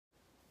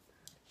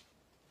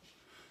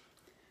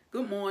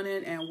Good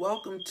morning and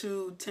welcome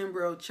to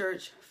Timbro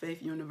Church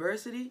Faith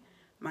University.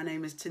 My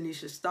name is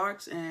Tanisha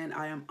Starks and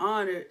I am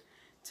honored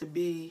to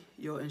be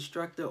your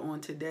instructor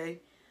on today.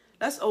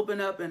 Let's open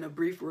up in a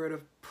brief word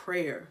of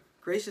prayer.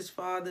 Gracious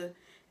Father,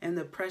 in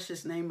the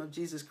precious name of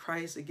Jesus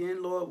Christ,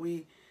 again, Lord,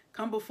 we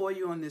come before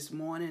you on this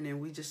morning and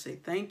we just say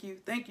thank you.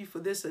 Thank you for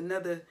this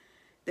another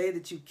day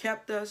that you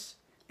kept us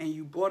and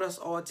you brought us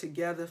all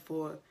together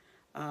for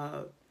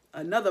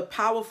another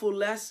powerful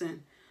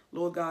lesson,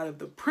 Lord God, of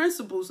the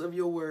principles of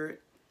your word.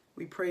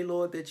 We pray,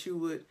 Lord, that you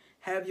would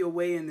have your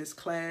way in this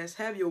class,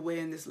 have your way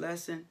in this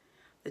lesson,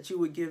 that you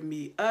would give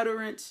me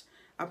utterance.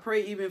 I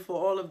pray even for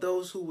all of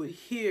those who would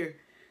hear,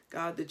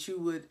 God, that you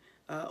would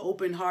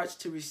open hearts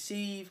to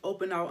receive,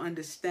 open our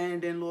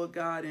understanding, Lord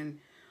God, and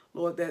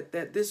Lord,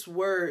 that this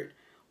word,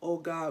 oh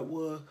God,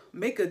 will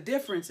make a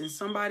difference in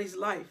somebody's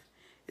life.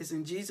 It's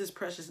in Jesus'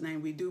 precious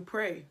name we do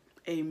pray.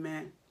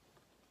 Amen.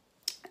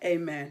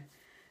 Amen.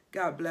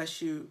 God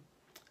bless you.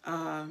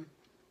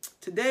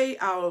 Today,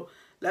 our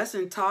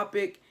lesson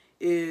topic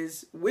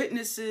is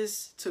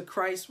witnesses to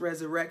Christ's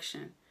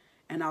resurrection.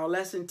 And our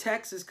lesson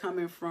text is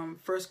coming from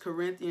 1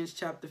 Corinthians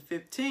chapter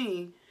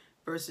 15,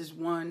 verses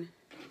 1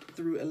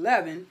 through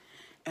 11.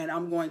 And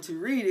I'm going to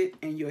read it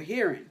in your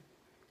hearing.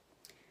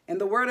 And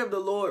the word of the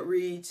Lord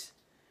reads,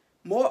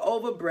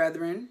 "Moreover,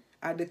 brethren,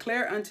 I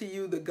declare unto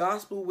you the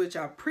gospel which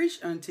I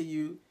preached unto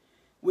you,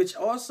 which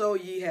also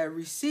ye have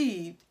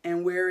received,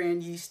 and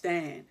wherein ye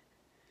stand,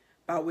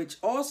 by which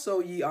also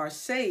ye are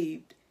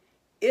saved,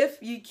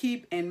 if ye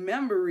keep in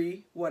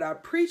memory what I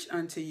preach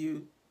unto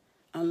you,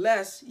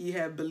 unless ye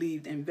have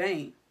believed in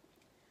vain.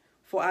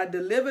 For I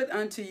delivered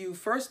unto you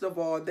first of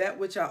all that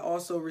which I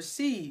also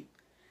received,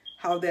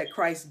 how that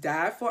Christ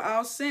died for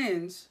our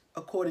sins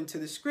according to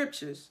the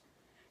scriptures,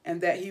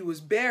 and that he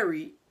was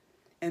buried,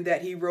 and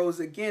that he rose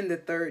again the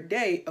third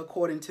day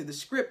according to the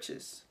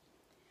scriptures,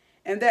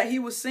 and that he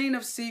was seen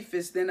of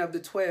Cephas, then of the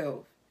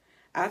 12.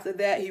 After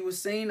that he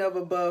was seen of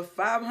above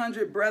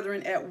 500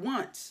 brethren at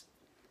once,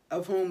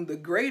 of whom the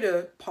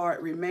greater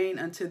part remain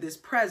unto this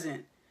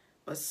present,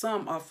 but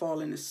some are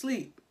fallen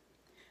asleep.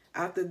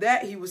 After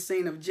that he was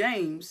seen of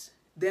James,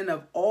 then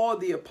of all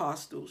the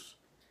apostles.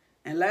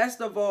 And last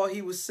of all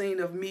he was seen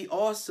of me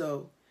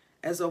also,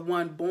 as of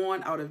one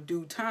born out of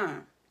due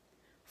time.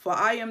 For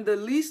I am the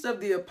least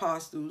of the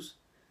apostles,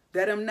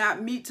 that am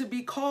not meet to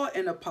be called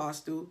an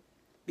apostle,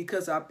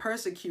 because I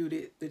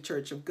persecuted the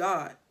church of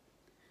God.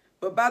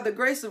 But by the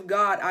grace of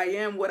God I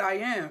am what I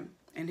am,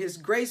 and his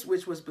grace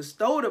which was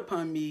bestowed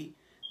upon me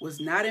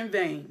was not in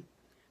vain.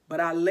 But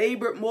I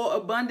labored more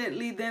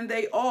abundantly than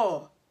they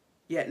all,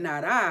 yet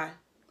not I,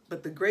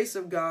 but the grace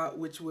of God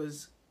which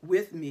was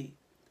with me.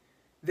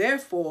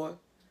 Therefore,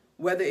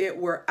 whether it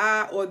were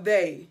I or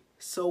they,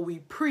 so we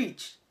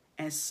preached,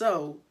 and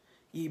so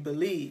ye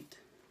believed."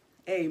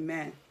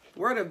 Amen.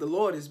 Word of the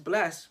Lord is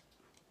blessed.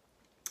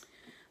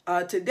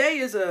 Today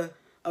is a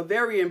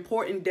very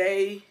important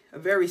day, a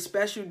very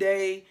special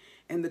day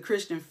in the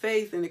Christian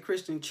faith, in the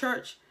Christian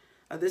church.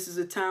 This is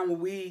a time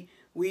when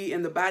we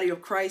in the body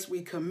of Christ,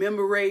 we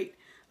commemorate,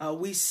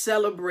 we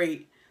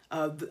celebrate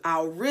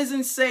our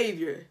risen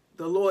Savior,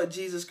 the Lord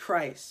Jesus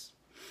Christ.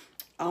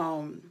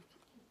 And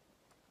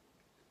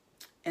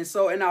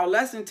so in our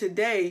lesson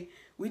today,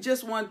 we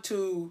just want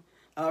to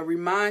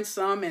remind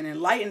some and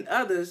enlighten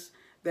others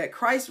that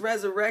Christ's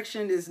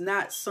resurrection is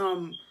not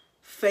some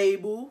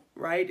fable,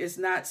 right? It's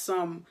not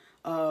some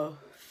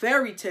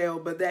fairy tale,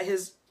 but that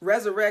his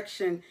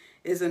resurrection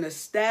is an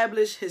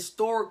established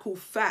historical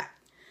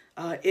fact.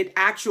 It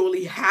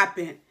actually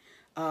happened.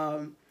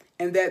 And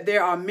that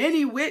there are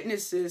many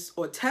witnesses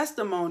or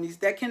testimonies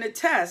that can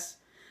attest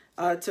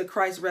to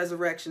Christ's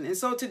resurrection. And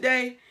so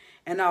today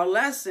in our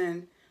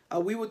lesson,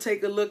 we will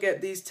take a look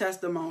at these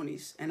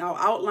testimonies, and our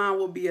outline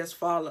will be as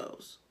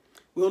follows.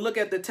 We'll look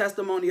at the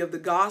testimony of the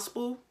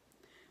gospel.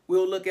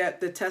 We'll look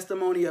at the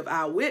testimony of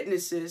our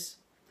witnesses,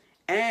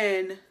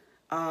 and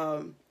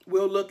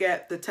we'll look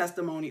at the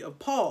testimony of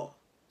Paul.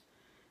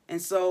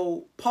 And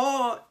so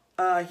Paul,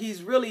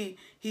 he's writing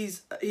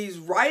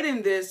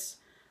this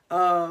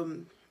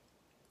in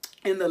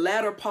the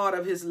latter part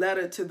of his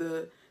letter to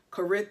the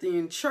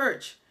Corinthian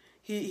church.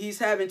 He's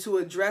having to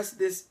address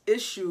this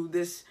issue,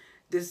 this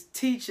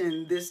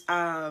teaching, this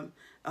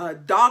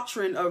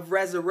doctrine of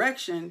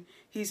resurrection.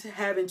 He's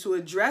having to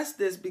address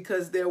this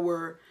because there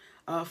were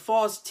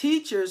false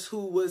teachers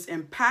who was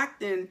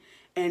impacting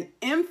and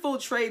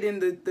infiltrating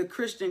the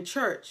Christian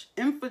church,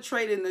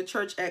 infiltrating the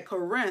church at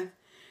Corinth.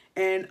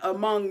 And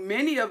among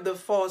many of the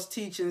false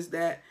teachings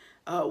that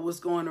was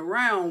going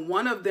around,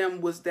 one of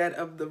them was that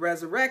of the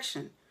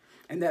resurrection,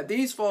 and that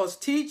these false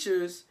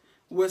teachers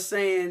were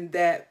saying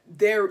that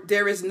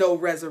there is no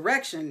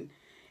resurrection.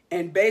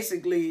 And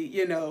basically,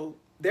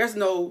 there's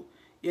no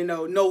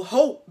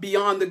hope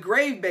beyond the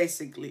grave,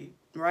 basically,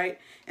 right?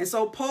 And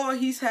so Paul,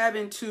 he's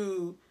having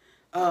to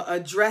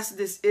address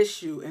this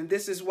issue. And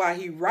this is why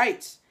he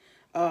writes,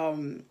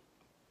 in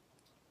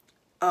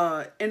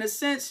a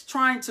sense,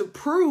 trying to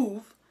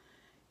prove,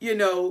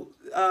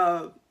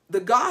 the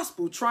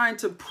gospel, trying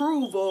to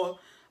prove or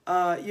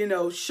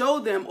show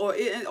them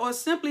or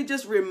simply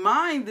just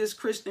remind this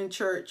Christian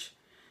church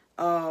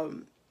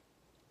of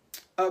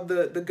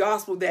the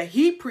gospel that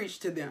he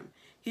preached to them.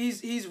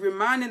 He's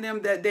reminding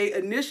them that they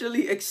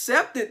initially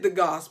accepted the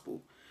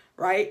gospel,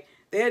 right?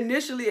 They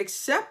initially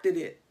accepted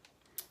it.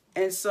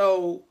 And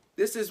so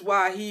this is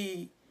why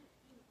he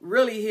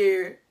really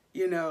here,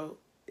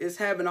 is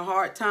having a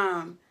hard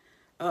time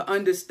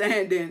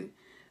understanding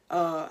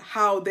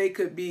how they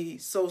could be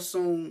so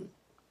soon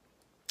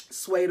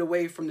swayed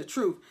away from the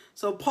truth.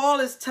 So Paul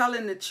is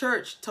telling the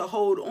church to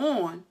hold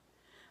on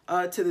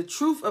to the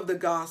truth of the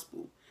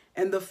gospel.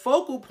 And the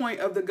focal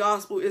point of the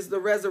gospel is the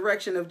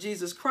resurrection of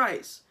Jesus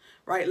Christ,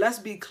 right? Let's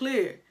be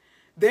clear.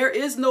 There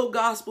is no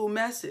gospel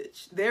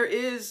message. There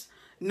is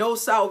no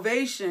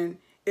salvation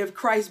if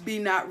Christ be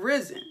not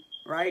risen,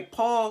 right?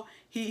 Paul,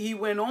 he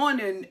went on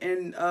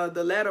in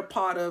the latter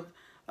part of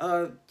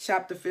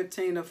chapter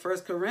 15 of 1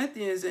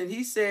 Corinthians, and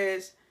he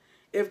says,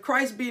 if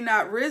Christ be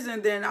not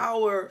risen, then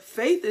our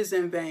faith is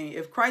in vain.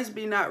 If Christ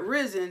be not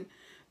risen,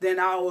 then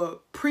our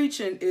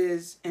preaching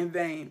is in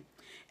vain.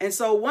 And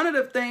so one of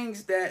the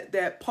things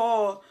that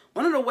Paul,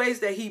 one of the ways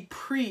that he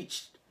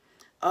preached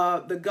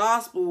the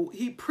gospel,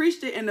 he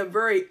preached it in a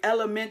very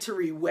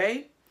elementary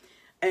way.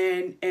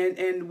 And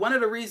one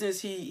of the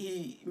reasons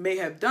he may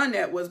have done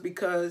that was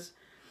because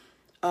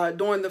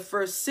during the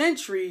first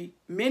century,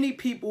 many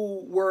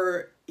people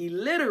were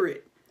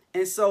illiterate.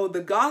 And so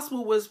the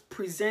gospel was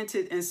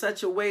presented in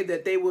such a way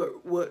that they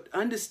would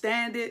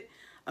understand it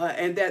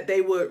and that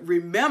they would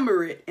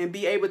remember it and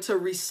be able to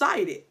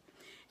recite it.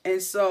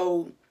 And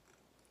so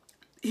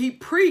he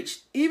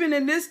preached, even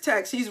in this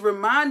text, he's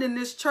reminding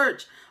this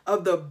church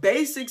of the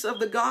basics of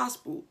the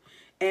gospel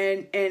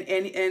and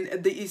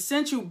the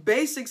essential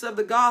basics of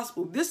the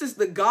gospel. This is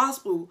the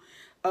gospel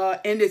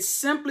in its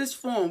simplest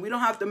form. We don't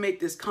have to make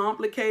this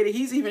complicated.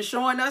 He's even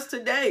showing us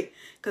today,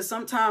 because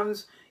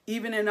sometimes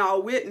even in our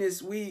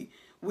witness, we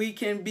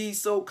can be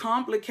so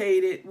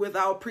complicated with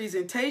our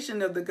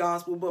presentation of the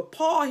gospel. But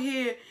Paul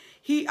here,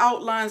 he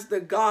outlines the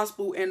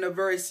gospel in a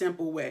very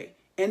simple way.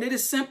 And it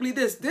is simply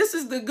this. This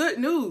is the good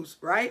news,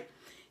 right?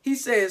 He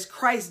says,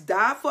 Christ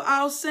died for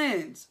our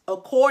sins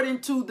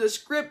according to the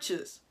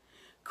scriptures.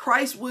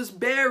 Christ was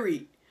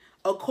buried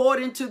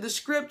according to the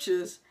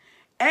scriptures.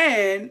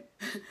 And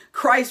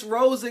Christ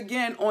rose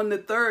again on the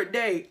third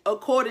day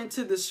according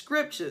to the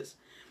scriptures.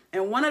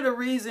 And one of the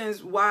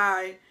reasons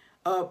why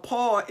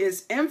Paul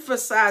is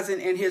emphasizing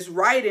in his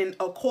writing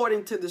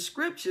according to the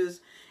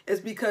scriptures is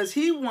because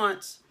he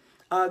wants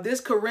this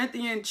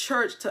Corinthian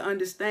church to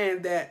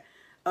understand that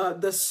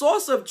the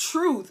source of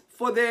truth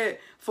for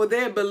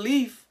their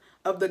belief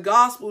of the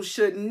gospel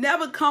should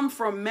never come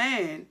from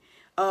man,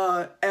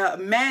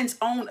 man's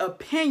own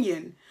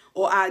opinion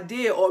or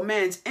idea or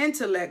man's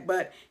intellect,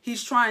 but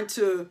he's trying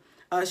to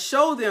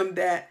show them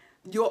that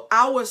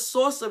our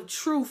source of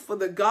truth for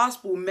the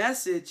gospel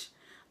message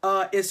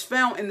is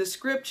found in the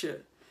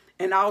scripture.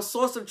 And our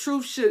source of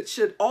truth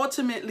should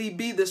ultimately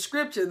be the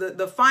scripture.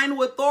 The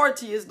final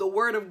authority is the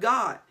word of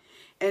God.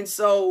 And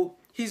so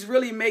he's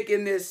really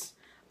making this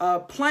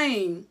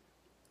plain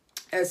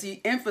as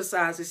he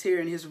emphasizes here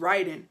in his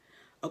writing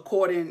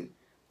according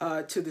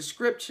to the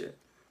scripture.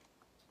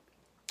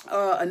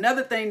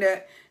 Another thing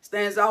that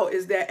stands out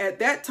is that at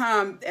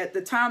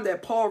the time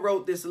that Paul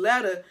wrote this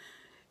letter,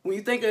 when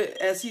you think of,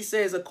 as he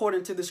says,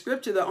 according to the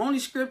scripture, the only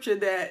scripture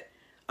that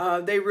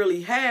they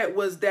really had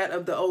was that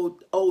of the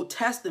Old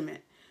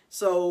Testament.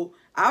 So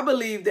I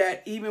believe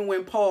that even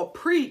when Paul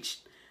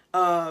preached,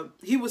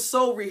 he was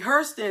so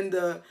rehearsed in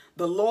the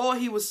law,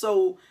 he was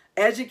so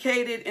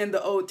educated in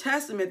the Old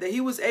Testament that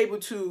he was able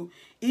to,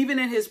 even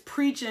in his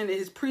preaching,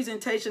 his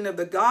presentation of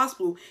the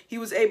gospel, he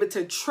was able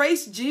to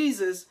trace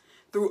Jesus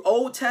through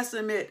Old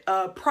Testament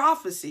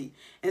prophecy.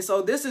 And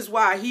so this is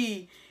why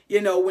he,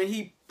 when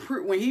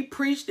he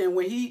preached and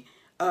when he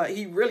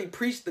really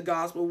preached the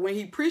gospel, when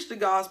he preached the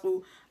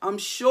gospel, I'm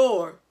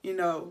sure,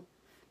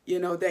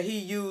 that he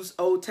used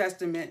Old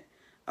Testament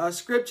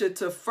scripture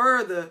to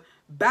further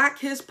back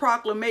his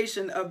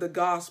proclamation of the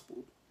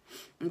gospel.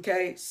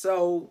 Okay,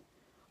 so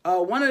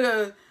one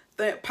of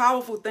the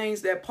powerful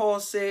things that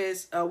Paul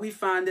says, we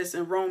find this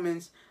in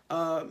Romans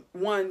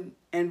 1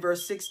 and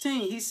verse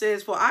 16. He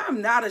says, for I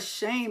am not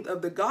ashamed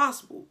of the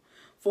gospel,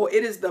 for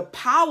it is the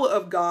power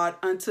of God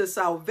unto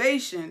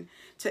salvation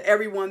to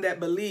everyone that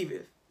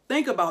believeth.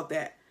 Think about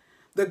that.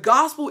 The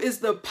gospel is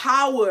the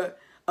power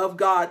of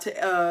God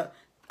to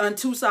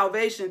unto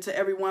salvation to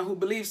everyone who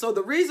believes. So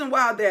the reason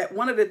why that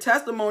one of the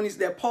testimonies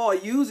that Paul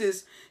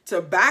uses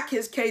to back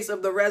his case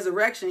of the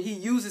resurrection, he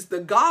uses the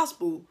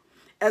gospel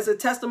as a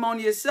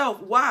testimony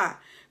itself. Why?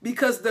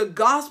 Because the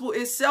gospel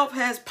itself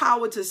has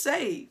power to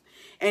save.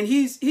 And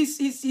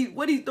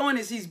what he's doing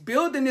is he's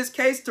building this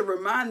case to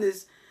remind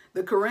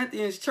the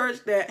Corinthians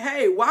church that,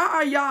 hey, why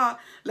are y'all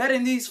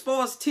letting these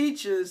false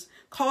teachers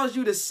cause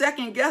you to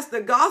second guess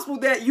the gospel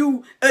that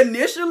you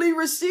initially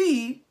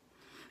received,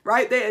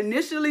 right? They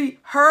initially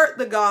heard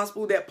the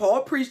gospel that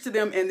Paul preached to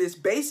them in this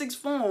basics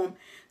form.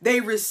 They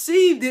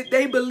received it.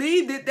 They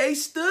believed it. They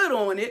stood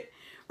on it,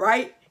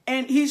 right?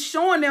 And he's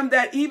showing them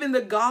that even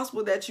the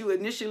gospel that you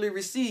initially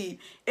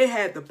received, it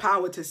had the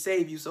power to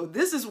save you. So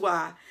this is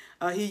why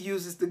he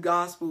uses the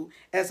gospel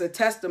as a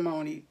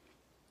testimony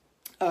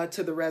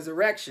to the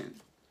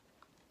resurrection.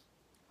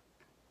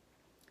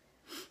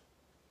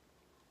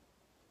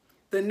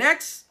 The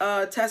next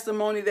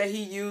testimony that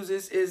he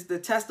uses is the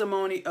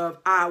testimony of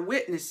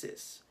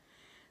eyewitnesses.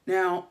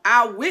 Now,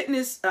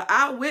 eyewitness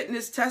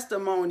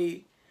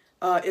testimony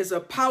is a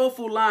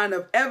powerful line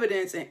of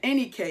evidence in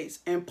any case.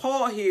 And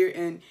Paul here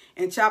in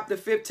chapter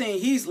 15,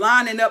 he's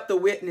lining up the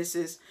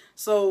witnesses.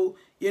 So,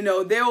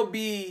 there'll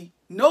be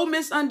no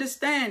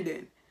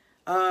misunderstanding,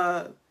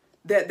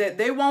 that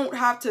they won't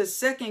have to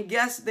second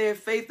guess their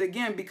faith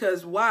again.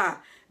 Because why?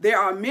 There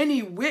are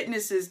many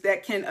witnesses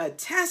that can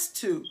attest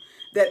to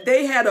that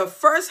they had a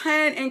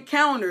firsthand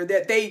encounter,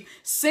 that they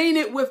seen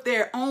it with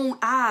their own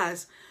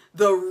eyes.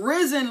 The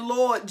risen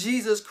Lord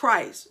Jesus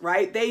Christ,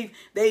 right?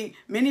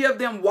 Many of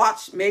them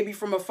watched maybe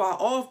from afar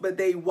off, but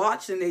they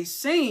watched and they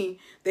seen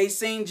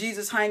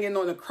Jesus hanging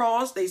on the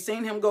cross. They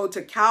seen him go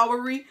to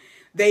Calvary.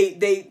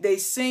 They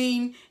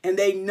seen and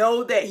they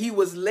know that he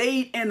was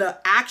laid in an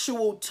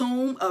actual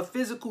tomb, a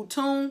physical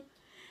tomb.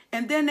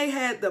 And then they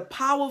had the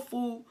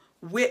powerful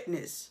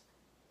witness,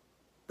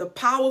 the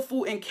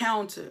powerful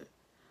encounter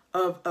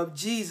of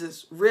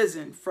Jesus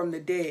risen from the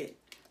dead.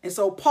 And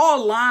so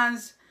Paul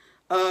lines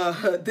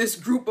this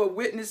group of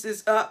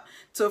witnesses up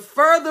to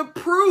further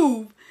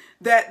prove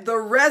that the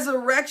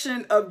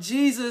resurrection of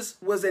Jesus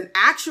was an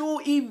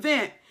actual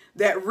event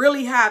that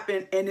really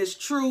happened and is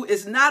true.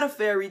 It's not a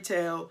fairy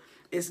tale.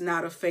 It's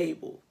not a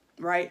fable,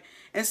 right?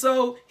 And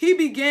so he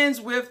begins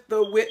with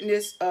the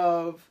witness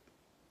of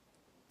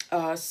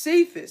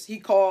Cephas. He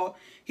called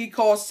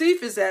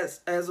Cephas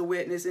as a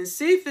witness, and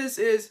Cephas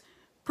is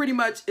pretty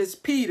much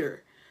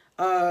Peter.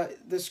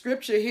 The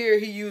scripture here,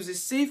 he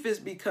uses Cephas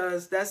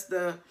because that's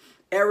the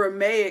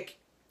Aramaic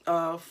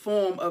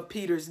form of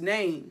Peter's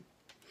name,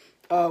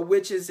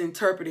 which is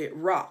interpreted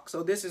rock.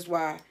 So this is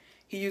why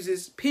he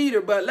uses Peter.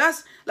 But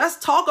let's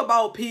talk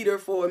about Peter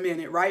for a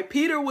minute, right?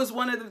 Peter was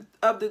one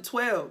of the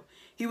 12.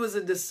 He was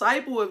a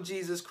disciple of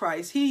Jesus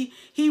Christ. He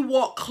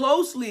walked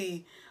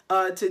closely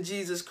to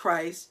Jesus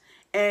Christ.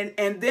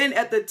 And then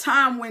at the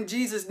time when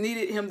Jesus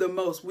needed him the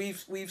most,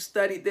 we've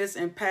studied this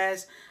in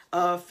past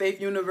Faith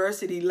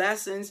University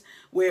lessons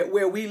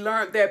where we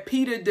learned that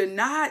Peter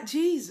denied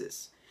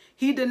Jesus.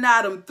 He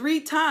denied him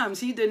 3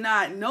 times. He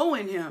denied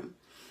knowing him.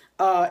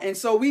 And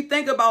so we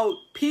think about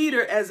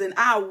Peter as an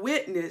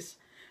eyewitness,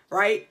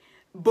 right?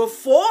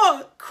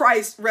 Before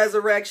Christ's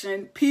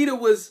resurrection, Peter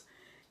was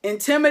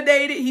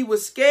intimidated. He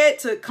was scared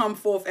to come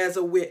forth as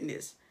a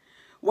witness.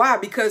 Why?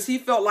 Because he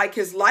felt like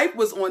his life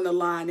was on the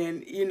line.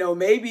 And,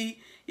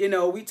 maybe,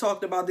 we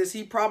talked about this.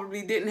 He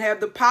probably didn't have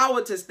the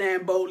power to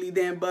stand boldly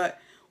then. But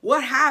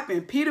what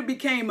happened? Peter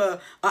became an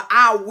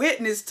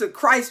eyewitness to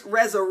Christ's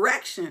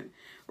resurrection,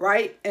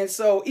 right? And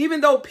so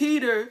even though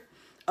Peter,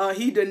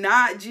 he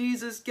denied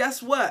Jesus,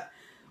 guess what?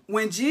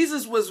 When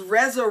Jesus was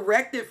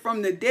resurrected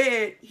from the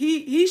dead,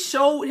 he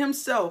showed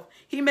himself.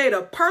 He made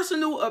a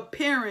personal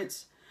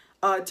appearance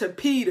to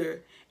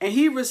Peter, and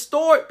he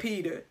restored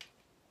Peter.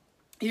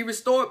 He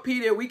restored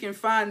Peter. We can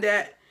find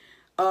that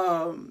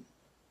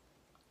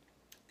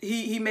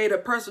he made a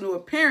personal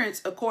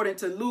appearance according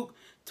to Luke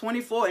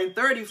 24 and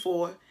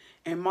 34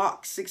 and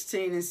Mark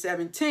 16 and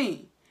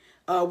 17.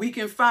 We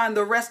can find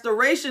the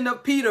restoration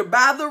of Peter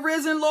by the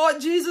risen Lord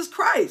Jesus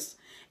Christ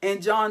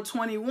in John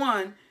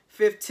 21,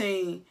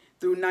 15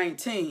 through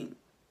 19.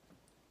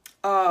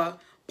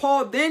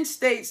 Paul then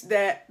states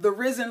that the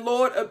risen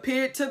Lord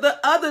appeared to the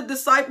other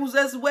disciples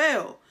as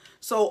well.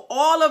 So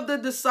all of the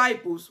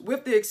disciples,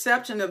 with the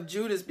exception of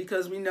Judas,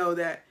 because we know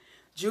that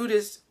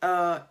Judas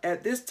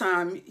at this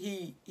time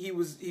he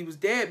was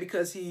dead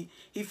because he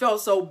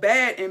felt so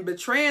bad in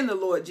betraying the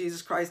Lord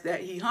Jesus Christ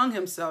that he hung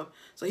himself.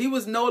 So he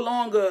was no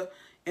longer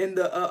in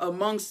the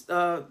amongst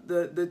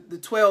the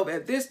 12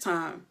 at this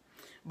time.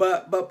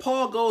 But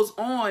Paul goes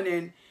on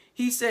and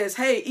he says,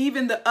 hey,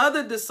 even the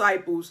other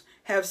disciples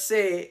have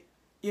said,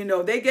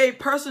 they gave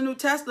personal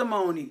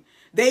testimony.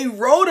 They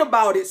wrote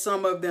about it,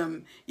 some of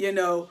them,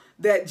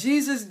 that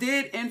Jesus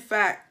did, in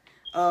fact,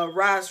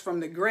 rise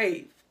from the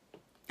grave.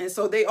 And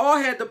so they all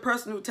had the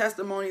personal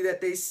testimony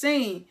that they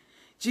seen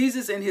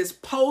Jesus in his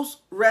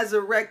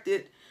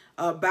post-resurrected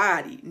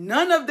body.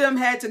 None of them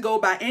had to go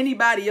by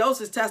anybody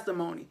else's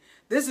testimony.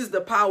 This is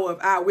the power of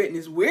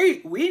eyewitness. We're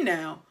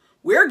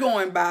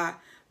going by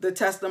the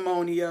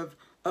testimony of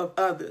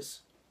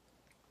others.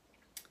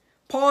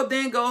 Paul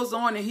then goes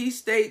on and he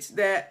states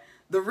that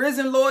the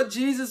risen Lord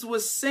Jesus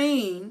was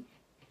seen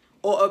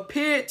or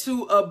appeared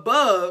to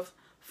above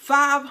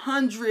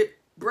 500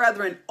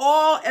 brethren,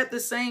 all at the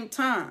same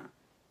time,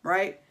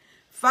 right?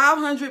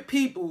 500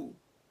 people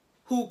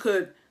who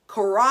could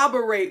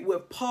corroborate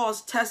with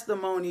Paul's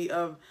testimony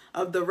of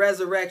the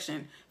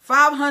resurrection.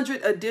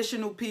 500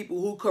 additional people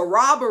who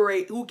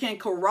can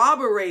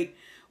corroborate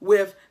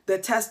with the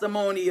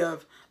testimony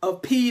of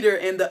Peter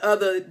and the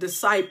other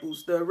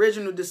disciples, the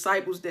original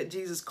disciples that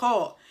Jesus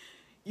called.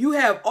 You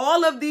have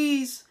all of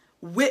these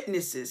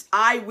witnesses,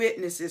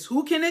 eyewitnesses,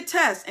 who can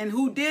attest and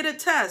who did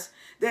attest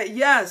that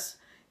yes,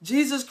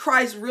 Jesus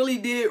Christ really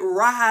did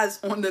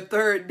rise on the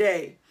third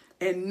day.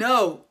 And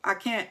no, I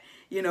can't,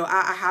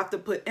 I have to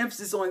put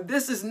emphasis on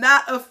this is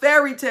not a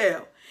fairy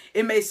tale.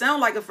 It may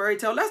sound like a fairy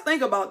tale. Let's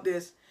think about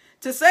this.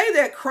 To say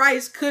that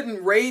Christ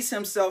couldn't raise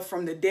himself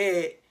from the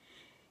dead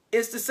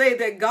is to say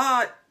that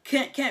God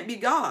can't be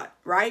God,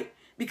 right?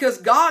 Because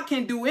God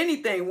can do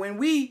anything. When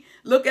we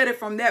look at it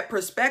from that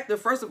perspective,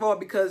 first of all,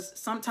 because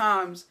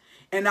sometimes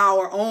in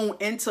our own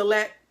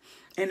intellect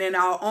and in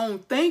our own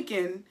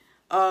thinking,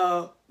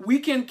 we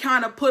can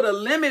kind of put a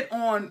limit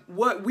on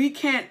what we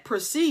can't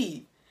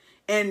perceive.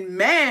 And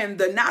man,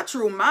 the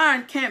natural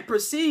mind can't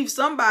perceive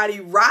somebody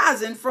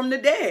rising from the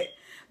dead.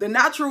 The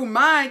natural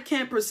mind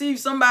can't perceive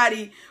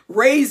somebody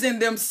raising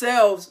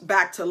themselves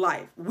back to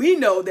life. We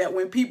know that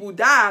when people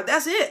die,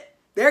 that's it.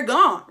 They're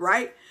gone,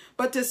 right?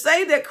 But to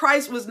say that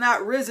Christ was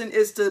not risen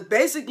is to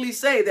basically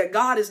say that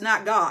God is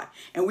not God.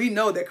 And we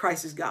know that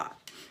Christ is God.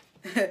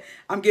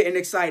 I'm getting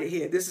excited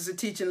here. This is a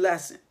teaching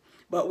lesson,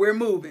 but we're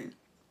moving.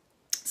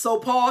 So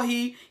Paul,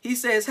 he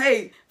says,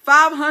 hey,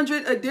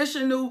 500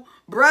 additional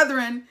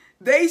brethren,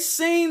 they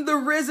seen the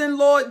risen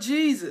Lord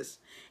Jesus.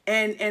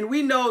 And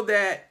we know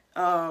that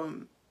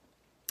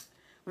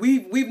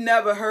we've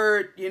never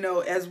heard,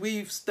 as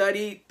we've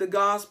studied the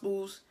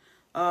Gospels,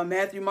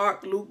 Matthew,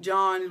 Mark, Luke,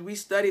 John, we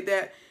studied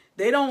that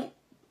they don't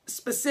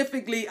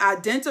specifically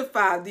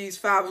identify these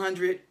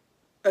 500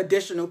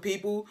 additional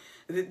people.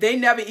 They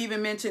never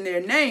even mention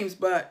their names,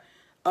 but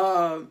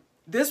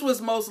this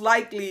was most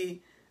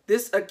likely,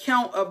 this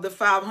account of the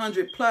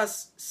 500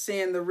 plus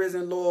seeing the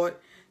risen Lord,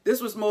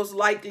 this most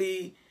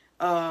likely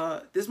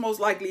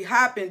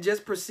happened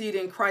just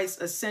preceding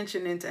Christ's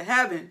ascension into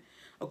heaven,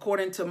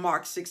 according to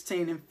Mark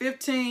 16 and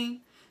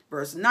 15,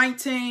 verse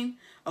 19,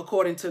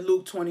 according to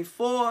Luke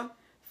 24,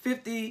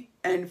 50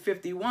 and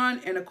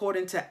 51, and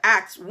according to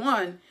Acts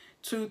 1,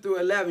 2 through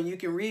 11. You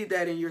can read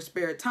that in your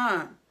spare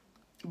time.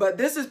 But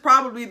this is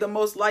probably the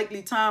most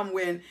likely time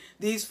when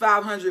these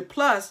 500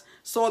 plus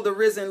saw the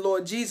risen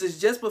Lord Jesus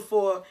just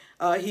before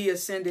he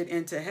ascended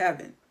into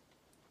heaven.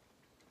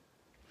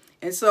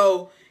 And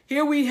so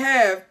here we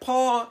have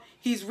Paul,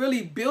 he's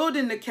really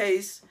building the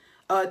case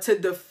to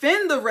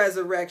defend the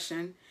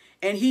resurrection.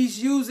 And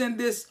he's using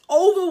this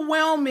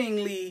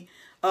overwhelmingly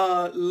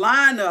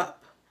lineup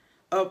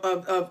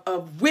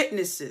of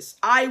witnesses,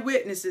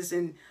 eyewitnesses,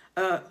 and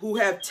who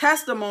have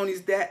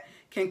testimonies that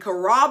can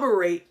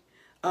corroborate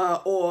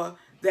or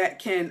that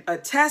can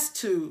attest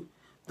to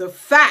the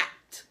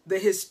fact, the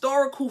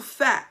historical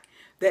fact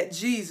that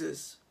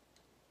Jesus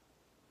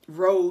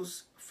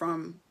rose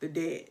from the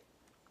dead.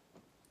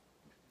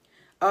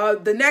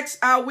 The next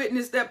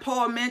eyewitness that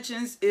Paul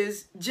mentions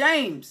is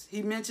James.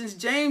 He mentions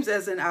James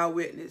as an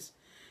eyewitness.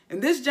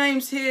 And this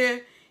James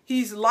here,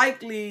 he's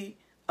likely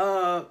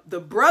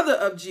the brother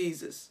of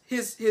Jesus,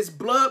 his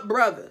blood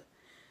brother,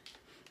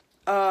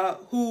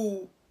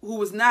 who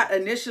was not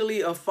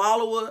initially a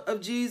follower of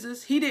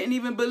Jesus. He didn't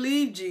even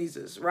believe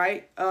Jesus,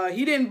 right?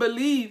 He didn't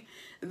believe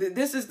that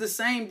this is the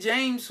same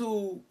James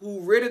who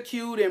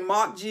ridiculed and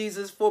mocked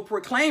Jesus for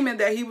proclaiming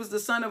that he was the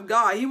Son of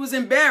God. He was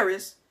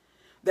embarrassed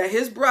that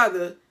his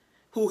brother,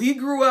 who he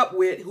grew up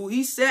with, who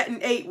he sat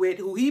and ate with,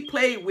 who he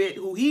played with,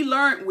 who he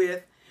learned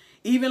with,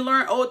 even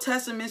learned Old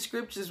Testament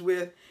scriptures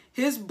with,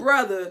 his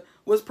brother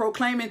was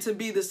proclaiming to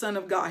be the Son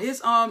of God.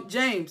 His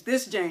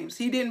James,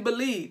 he didn't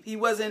believe. He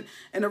wasn't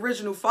an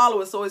original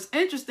follower. So it's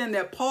interesting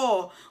that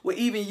Paul would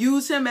even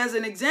use him as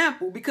an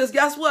example, because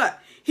guess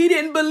what? He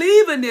didn't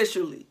believe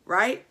initially,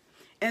 right?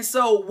 And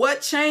so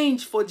what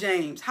changed for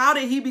James? How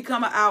did he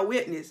become an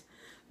eyewitness?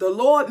 The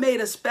Lord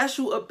made a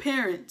special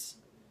appearance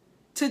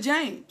to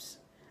James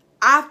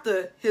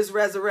after his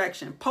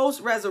resurrection,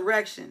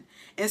 post-resurrection.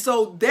 And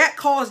so that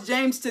caused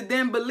James to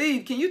then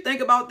believe. Can you think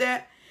about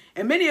that?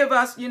 And many of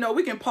us,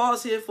 we can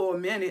pause here for a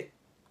minute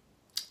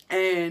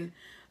and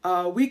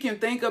we can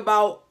think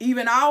about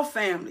even our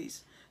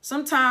families.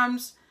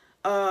 Sometimes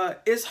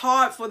it's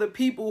hard for the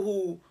people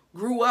who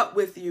grew up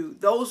with you,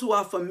 those who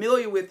are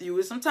familiar with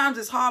you. Sometimes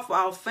it's hard for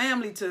our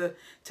family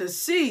to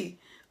see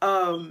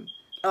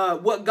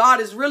what God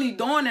is really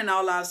doing in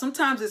our lives.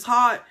 Sometimes it's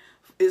hard.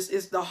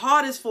 It's the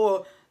hardest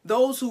for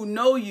those who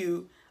know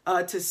you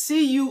to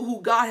see you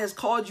who God has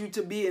called you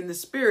to be in the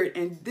spirit.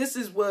 And this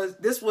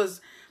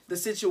was the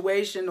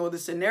situation or the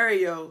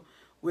scenario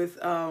with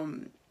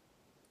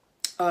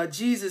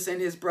Jesus and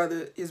his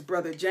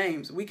brother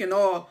James.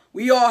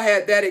 We all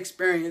had that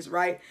experience,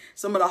 right?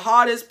 Some of the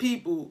hardest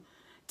people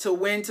to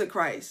win to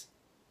Christ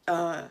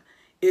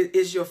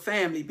is your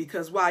family,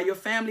 because why? Your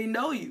family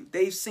know you.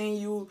 They've seen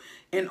you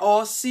in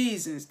all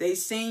seasons. They've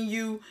seen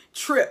you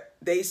trip.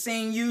 They've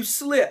seen you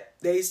slip.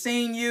 They've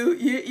seen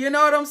you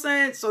know what I'm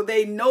saying? So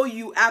they know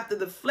you after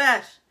the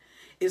flesh.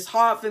 It's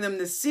hard for them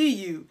to see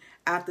you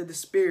after the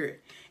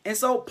spirit. And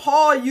so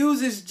Paul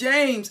uses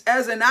James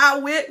as an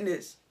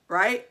eyewitness,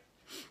 right,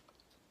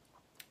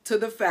 to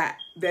the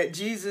fact that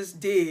Jesus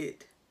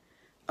did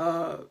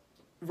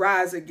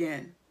rise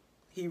again.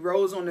 He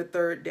rose on the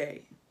third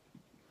day.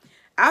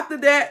 After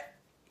that,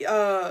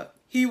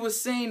 he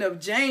was seen of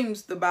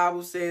James, the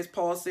Bible says,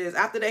 Paul says,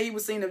 after that he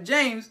was seen of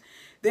James,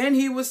 then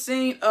he was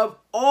seen of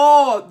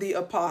all the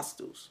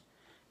apostles.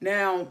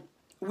 Now,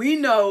 we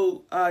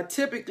know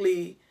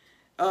typically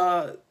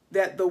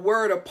that the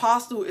word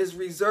apostle is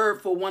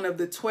reserved for one of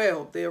the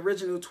 12, the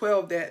original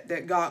 12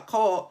 that God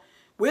called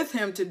with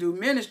him to do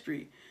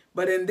ministry.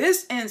 But in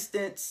this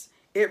instance,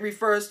 it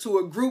refers to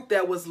a group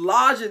that was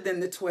larger than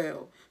the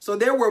 12. So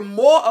there were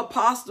more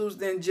apostles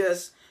than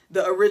just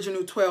the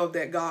original 12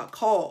 that God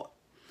called.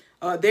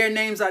 Their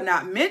names are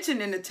not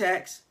mentioned in the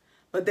text,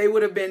 but they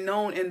would have been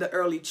known in the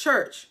early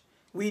church.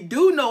 We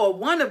do know of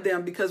one of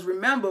them because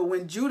remember,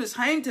 when Judas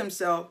hanged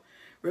himself,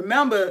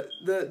 remember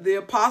the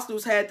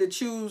apostles had to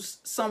choose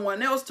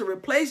someone else to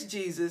replace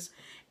Jesus.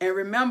 And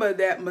remember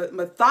that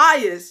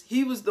Matthias,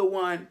 he was the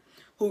one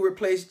who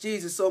replaced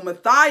Jesus. So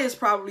Matthias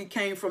probably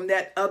came from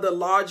that other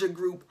larger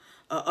group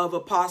of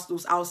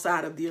apostles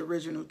outside of the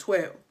original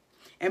 12.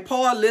 And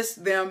Paul lists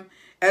them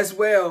as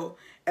well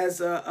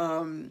as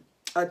a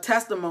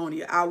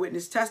testimony,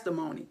 eyewitness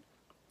testimony.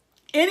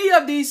 Any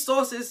of these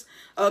sources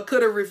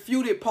could have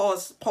refuted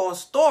Paul's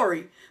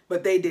story,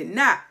 but they did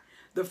not.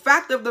 The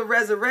fact of the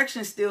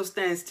resurrection still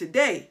stands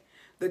today.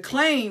 The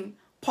claim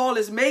Paul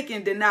is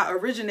making did not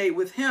originate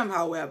with him,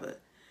 however.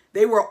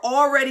 They were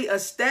already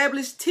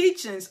established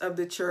teachings of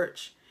the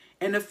church,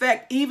 in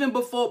effect, even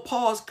before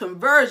Paul's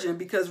conversion,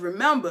 because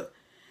remember,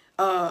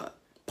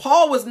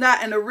 Paul was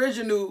not an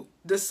original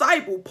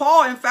disciple.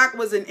 Paul, in fact,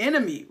 was an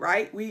enemy,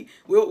 right?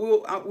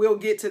 We'll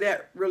get to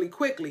that really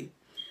quickly.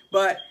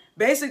 But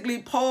basically,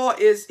 Paul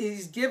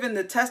he's given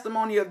the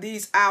testimony of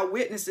these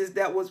eyewitnesses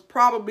that was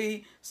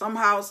probably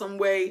somehow, some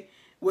way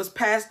was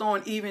passed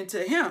on even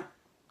to him.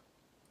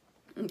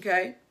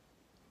 Okay.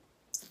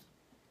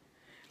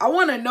 I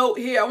want to note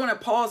here, I want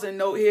to pause and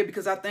note here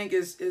because I think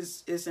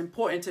it's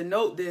important to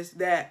note this,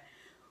 that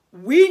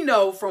we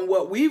know from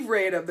what we've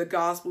read of the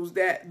Gospels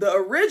that the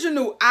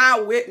original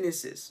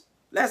eyewitnesses,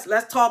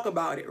 let's talk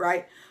about it,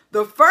 right?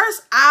 The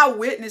first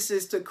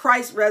eyewitnesses to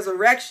Christ's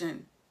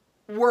resurrection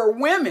were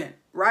women,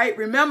 right?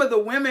 Remember the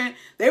women,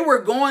 they were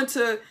going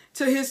to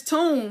his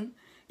tomb,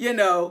 you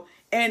know,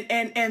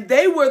 and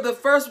they were the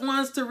first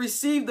ones to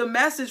receive the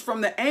message from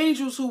the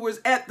angels who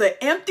was at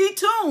the empty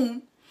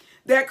tomb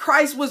that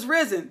Christ was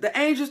risen. The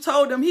angels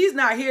told them he's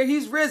not here,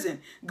 he's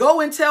risen.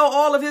 Go and tell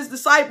all of his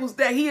disciples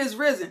that he is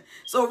risen.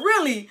 So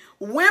really,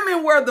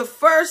 women were the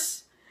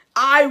first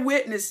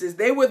eyewitnesses.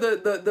 They were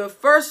the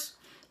first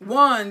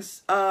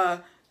ones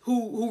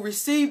who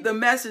received the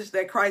message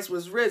that Christ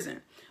was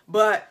risen.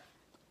 But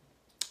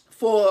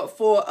for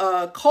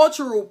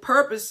cultural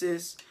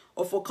purposes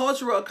or for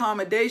cultural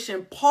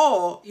accommodation,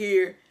 Paul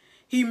here,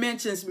 he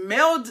mentions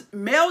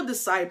male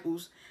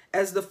disciples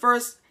as the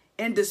first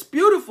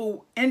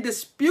indisputable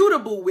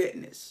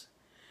witness.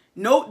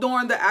 Note,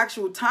 during the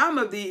actual time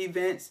of the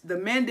events, the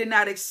men did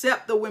not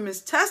accept the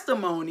women's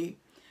testimony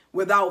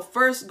without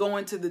first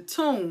going to the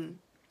tomb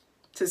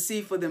to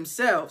see for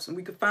themselves. And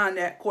we can find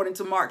that according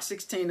to Mark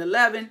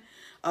 16:11,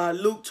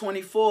 Luke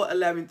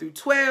 24:11 through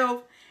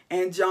 12,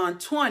 and John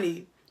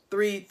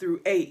 20:3 through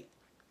 8.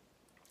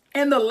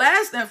 And the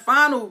last and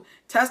final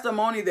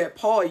testimony that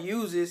Paul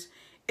uses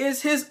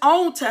is his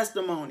own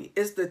testimony.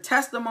 It's the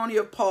testimony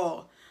of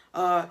Paul,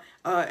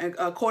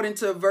 according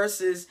to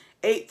verses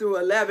 8 through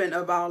 11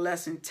 of our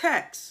lesson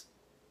text.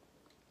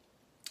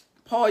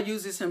 Paul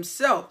uses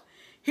himself.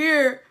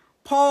 Here,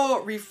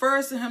 Paul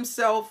refers to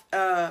himself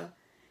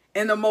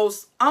in the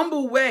most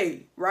humble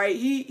way, right?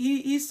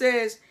 He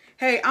says,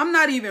 hey, I'm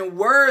not even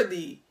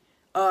worthy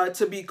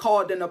to be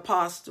called an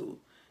apostle,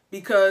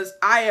 because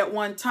I at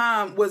one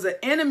time was an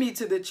enemy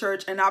to the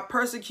church and I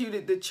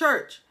persecuted the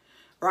church,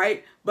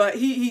 right? But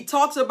he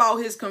talks about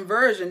his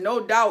conversion. No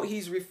doubt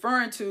he's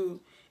referring to,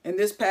 in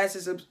this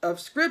passage of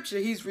scripture,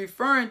 he's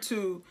referring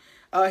to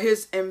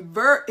his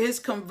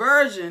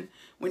conversion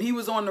when he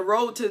was on the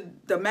road to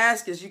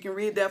Damascus. You can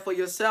read that for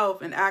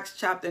yourself in Acts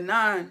chapter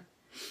 9.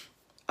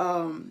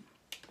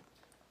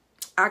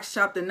 Acts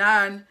chapter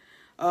 9,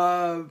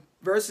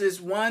 verses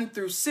 1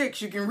 through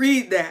 6. You can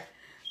read that.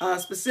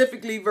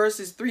 Specifically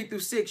verses 3 through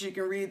 6. You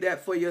can read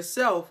that for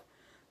yourself.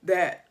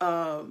 That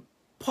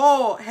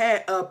Paul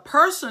had a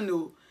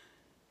personal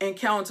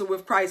encounter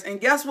with Christ.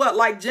 And guess what?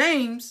 Like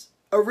James,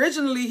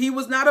 originally he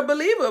was not a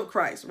believer of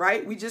Christ,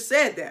 right? We just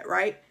said that,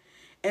 right?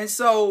 And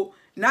so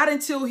not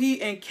until he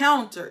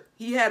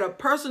had a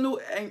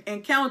personal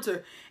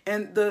encounter.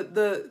 And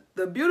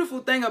the beautiful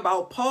thing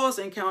about Paul's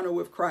encounter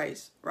with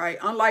Christ, right?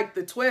 Unlike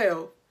the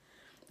 12,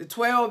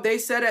 they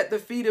sat at the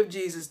feet of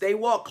Jesus. They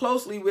walked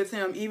closely with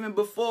him even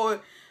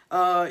before,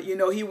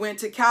 he went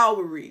to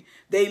Calvary.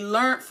 They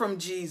learned from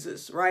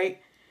Jesus,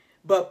 right?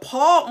 But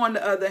Paul, on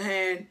the other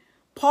hand,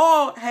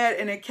 Paul had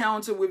an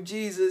encounter with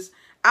Jesus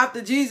after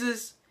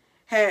Jesus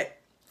had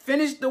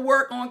finished the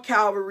work on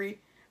Calvary,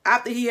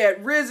 after he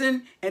had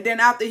risen, and then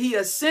after he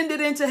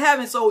ascended into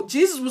heaven. So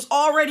Jesus was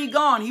already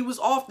gone. He was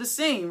off the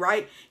scene,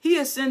 right? He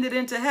ascended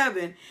into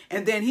heaven,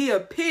 and then he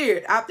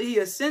appeared after he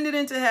ascended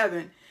into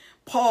heaven.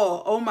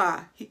 Paul, oh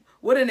my,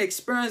 what an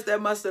experience that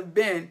must have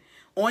been,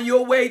 on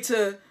your way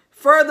to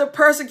further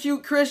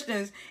persecute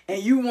Christians,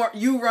 and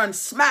you run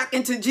smack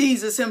into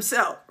Jesus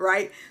himself,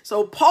 right?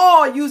 So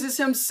Paul uses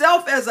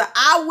himself as an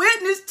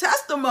eyewitness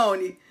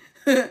testimony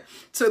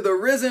to the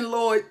risen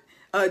Lord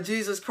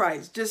Jesus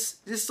Christ.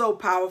 Just so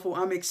powerful.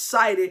 I'm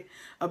excited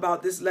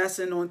about this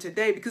lesson on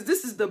today because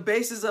this is the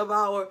basis of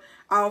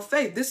our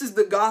faith. This is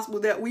the gospel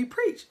that we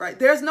preach, right?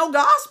 There's no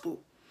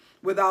gospel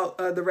without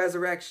the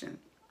resurrection.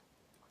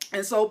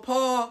 And so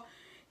Paul,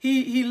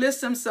 he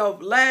lists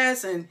himself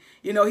last, and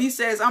he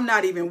says, I'm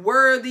not even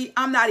worthy,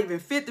 I'm not even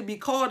fit to be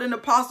called an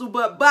apostle,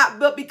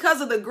 but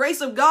because of the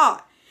grace of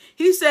God.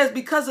 He says,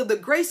 because of the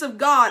grace of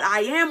God,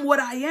 I am what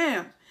I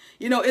am.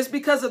 It's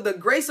because of the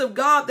grace of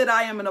God that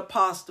I am an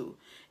apostle.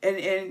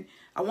 And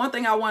one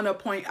thing I want to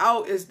point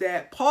out is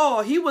that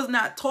Paul, he was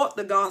not taught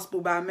the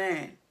gospel by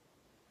man.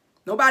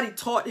 Nobody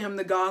taught him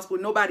the gospel.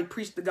 Nobody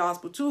preached the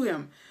gospel to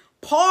him.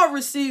 Paul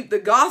received the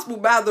gospel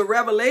by the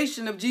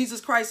revelation of Jesus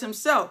Christ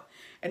himself.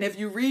 And if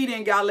you read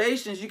in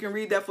Galatians, you can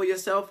read that for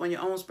yourself on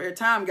your own spare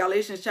time.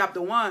 Galatians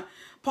chapter 1,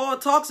 Paul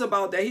talks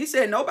about that. He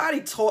said,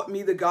 nobody taught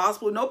me the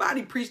gospel.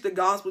 Nobody preached the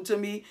gospel to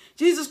me.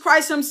 Jesus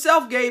Christ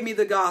himself gave me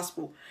the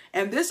gospel.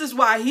 And this is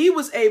why he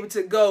was able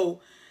to go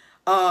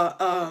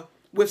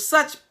with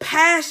such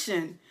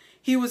passion.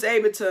 He was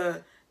able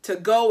to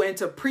go and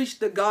to preach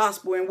the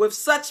gospel, and with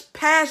such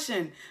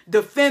passion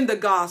defend the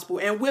gospel,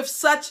 and with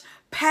such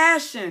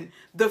passion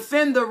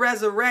defend the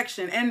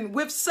resurrection, and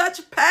with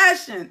such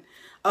passion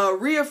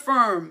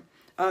reaffirm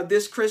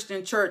this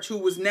Christian church who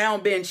was now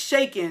being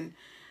shaken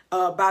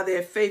by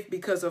their faith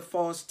because of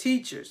false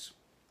teachers.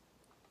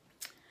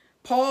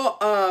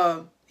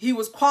 Paul, he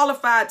was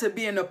qualified to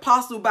be an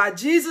apostle by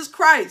Jesus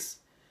Christ,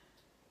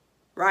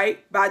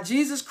 right? By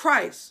Jesus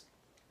Christ.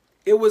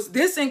 It was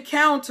this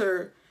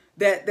encounter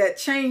that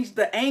changed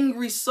the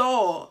angry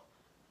Saul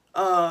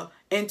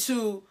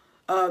into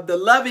the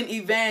loving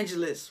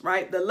evangelist,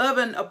 right? The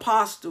loving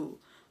apostle,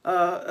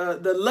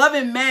 the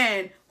loving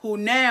man who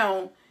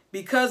now,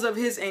 because of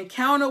his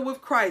encounter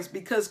with Christ,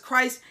 because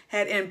Christ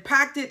had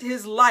impacted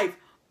his life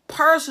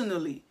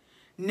personally,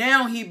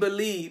 now he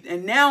believed,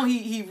 and now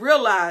he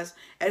realized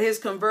at his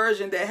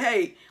conversion that,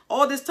 hey,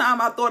 all this time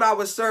I thought I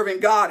was serving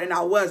God and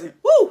I wasn't.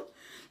 Woo!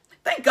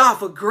 Thank God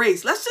for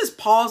grace. Let's just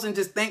pause and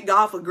just thank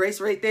God for grace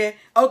right there.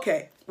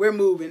 Okay, we're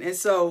moving. And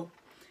so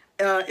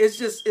it's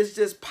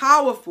just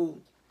powerful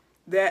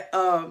that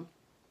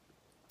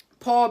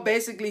Paul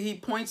basically, he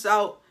points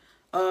out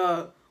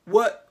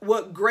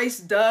what grace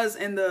does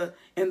in the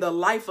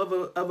life of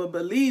a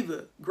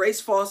believer.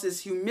 Grace fosters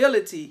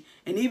humility.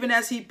 And even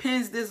as he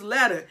pens this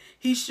letter,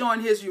 he's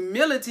showing his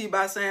humility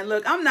by saying,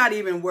 look, I'm not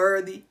even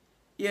worthy.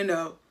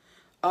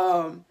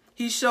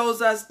 He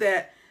shows us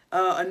that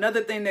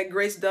another thing that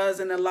grace does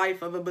in the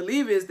life of a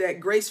believer is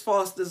that grace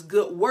fosters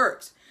good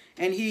works.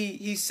 And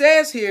he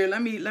says here,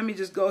 let me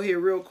just go here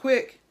real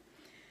quick.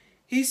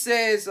 He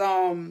says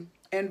in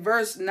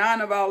verse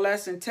 9 of our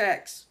lesson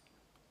text,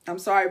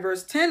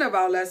 verse 10 of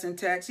our lesson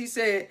text, he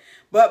said,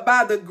 but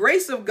by the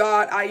grace of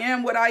God, I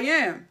am what I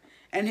am.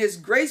 And his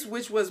grace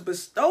which was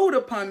bestowed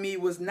upon me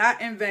was not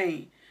in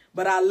vain,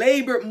 but I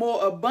labored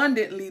more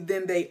abundantly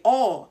than they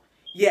all.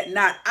 Yet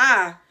not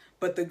I,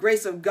 but the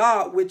grace of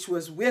God which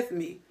was with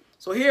me.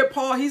 So here,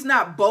 Paul, he's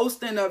not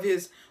boasting of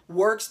his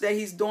works that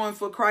he's doing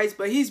for Christ,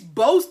 but he's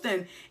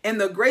boasting in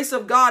the grace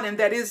of God, and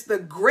that is the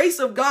grace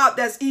of God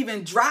that's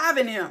even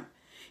driving him.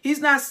 He's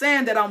not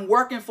saying that I'm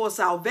working for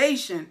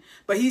salvation,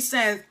 but he's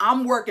saying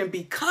I'm working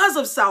because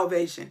of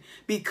salvation,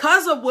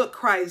 because of what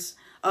Christ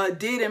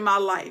did in my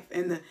life,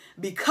 and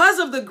because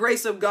of the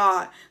grace of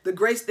God, the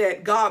grace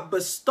that God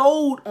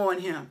bestowed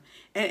on him.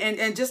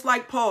 And just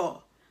like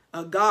Paul,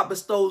 God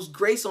bestows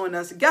grace on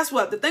us. And guess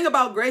what? The thing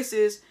about grace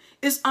is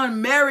it's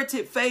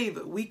unmerited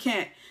favor. We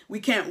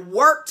can't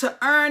work to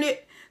earn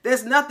it.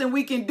 There's nothing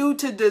we can do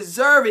to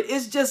deserve it.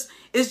 It's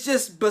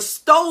just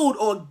bestowed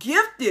or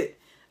gifted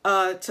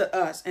to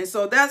us. And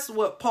so that's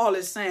what Paul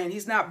is saying.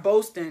 He's not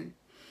boasting,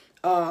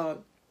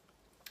 but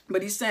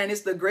he's saying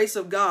it's the grace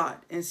of God.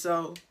 And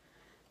so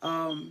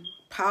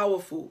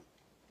powerful.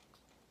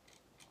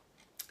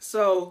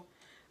 So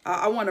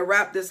I want to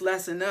wrap this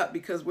lesson up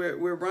because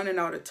we're running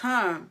out of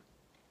time.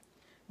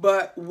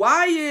 But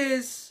why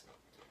is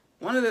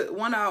one of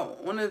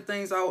the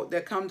things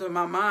that come to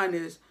my mind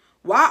is,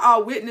 why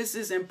are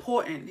witnesses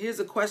important? Here's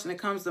a question that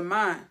comes to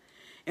mind.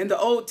 In the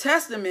Old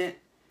Testament,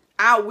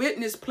 our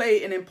witness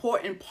played an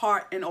important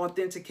part in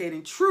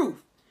authenticating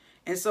truth.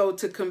 And so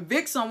to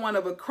convict someone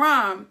of a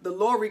crime, the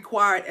law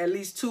required at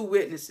least 2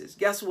 witnesses.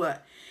 Guess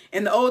what?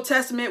 In the Old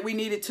Testament, we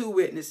needed 2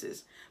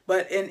 witnesses.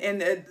 But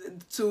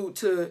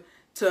to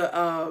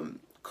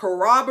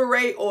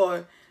corroborate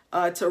or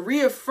to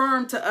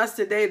reaffirm to us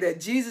today that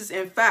Jesus,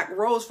 in fact,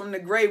 rose from the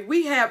grave,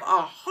 we have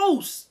a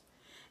host,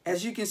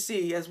 as you can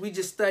see, as we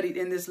just studied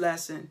in this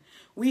lesson.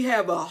 We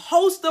have a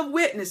host of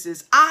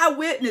witnesses,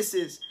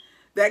 eyewitnesses,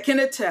 that can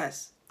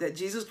attest that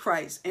Jesus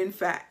Christ, in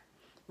fact,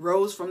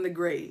 rose from the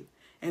grave.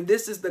 And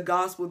this is the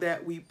gospel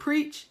that we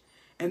preach,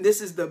 and this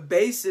is the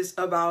basis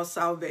of our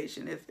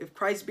salvation. If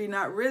Christ be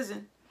not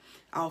risen,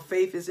 our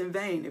faith is in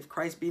vain. If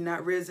Christ be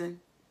not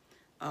risen,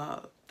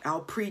 our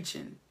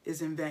preaching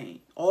is in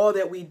vain. All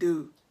that we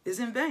do is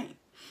in vain,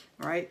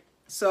 right?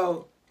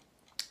 So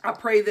I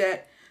pray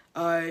that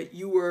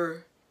you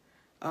were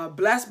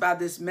blessed by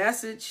this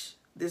message,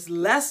 this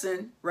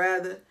lesson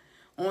rather,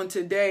 on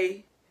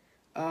today,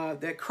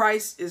 that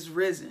Christ is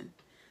risen.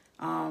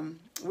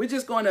 We're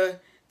just going to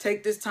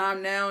take this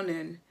time now,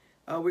 and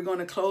we're going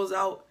to close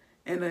out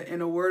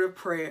in a word of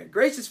prayer.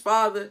 Gracious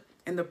Father,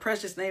 in the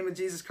precious name of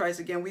Jesus Christ,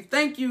 again, we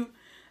thank you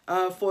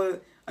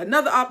for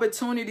another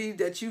opportunity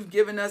that you've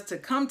given us to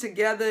come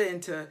together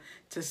and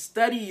to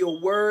study your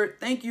word.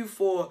 Thank you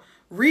for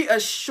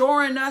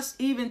reassuring us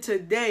even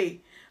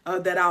today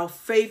that our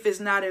faith is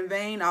not in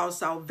vain, our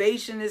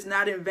salvation is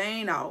not in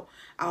vain,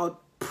 our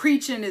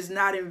preaching is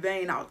not in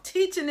vain, our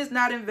teaching is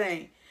not in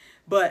vain.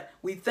 But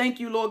we thank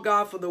you, Lord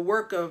God, for the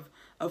work of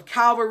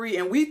Calvary,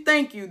 and we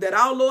thank you that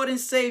our Lord and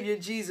Savior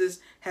Jesus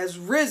has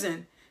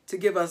risen to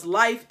give us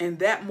life, and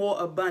that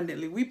more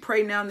abundantly. We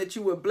pray now that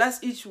you will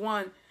bless each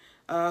one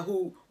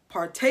who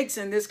partakes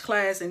in this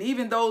class, and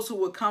even those who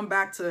will come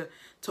back to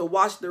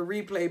watch the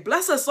replay.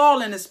 Bless us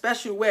all in a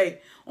special way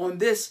on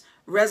this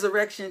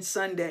Resurrection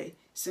Sunday.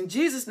 It's in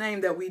Jesus'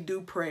 name that we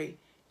do pray.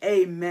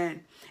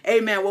 Amen.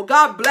 Amen. Well,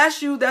 God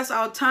bless you. That's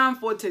our time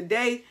for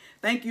today.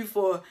 Thank you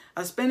for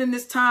spending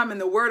this time in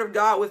the Word of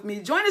God with me.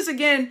 Join us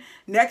again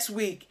next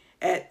week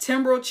at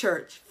Timbro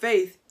Church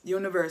Faith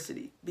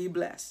University. Be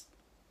blessed.